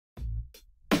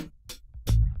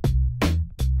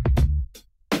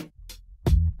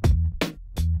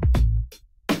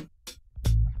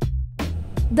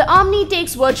The Omni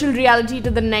takes virtual reality to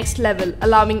the next level,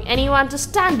 allowing anyone to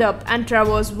stand up and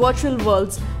traverse virtual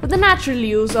worlds with the natural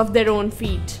use of their own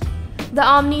feet. The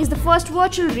Omni is the first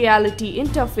virtual reality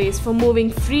interface for moving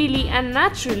freely and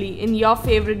naturally in your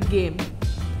favorite game.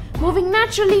 Moving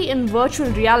naturally in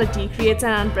virtual reality creates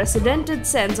an unprecedented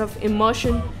sense of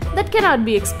immersion that cannot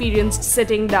be experienced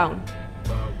sitting down.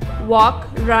 Walk,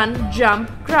 run,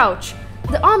 jump, crouch.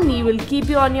 The Omni will keep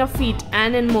you on your feet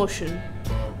and in motion.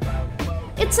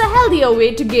 It's a healthier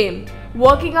way to game.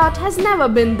 Working out has never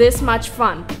been this much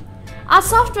fun. Our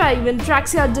software even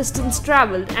tracks your distance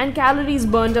traveled and calories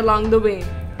burned along the way.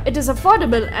 It is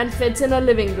affordable and fits in a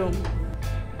living room.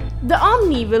 The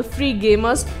Omni will free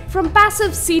gamers from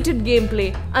passive seated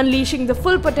gameplay, unleashing the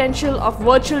full potential of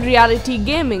virtual reality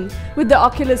gaming with the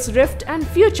Oculus Rift and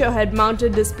future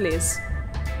head-mounted displays.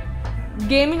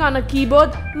 Gaming on a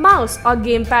keyboard, mouse or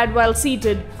gamepad while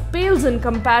seated pales in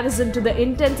comparison to the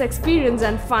intense experience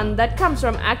and fun that comes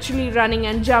from actually running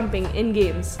and jumping in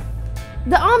games.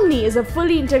 The Omni is a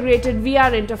fully integrated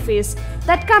VR interface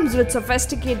that comes with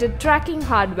sophisticated tracking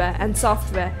hardware and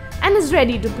software and is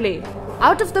ready to play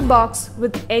out of the box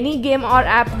with any game or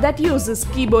app that uses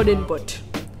keyboard input.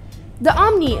 The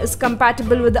Omni is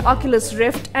compatible with the Oculus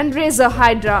Rift and Razer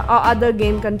Hydra or other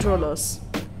game controllers.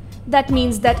 That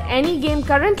means that any game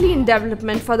currently in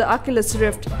development for the Oculus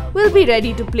Rift will be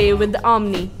ready to play with the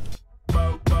Omni.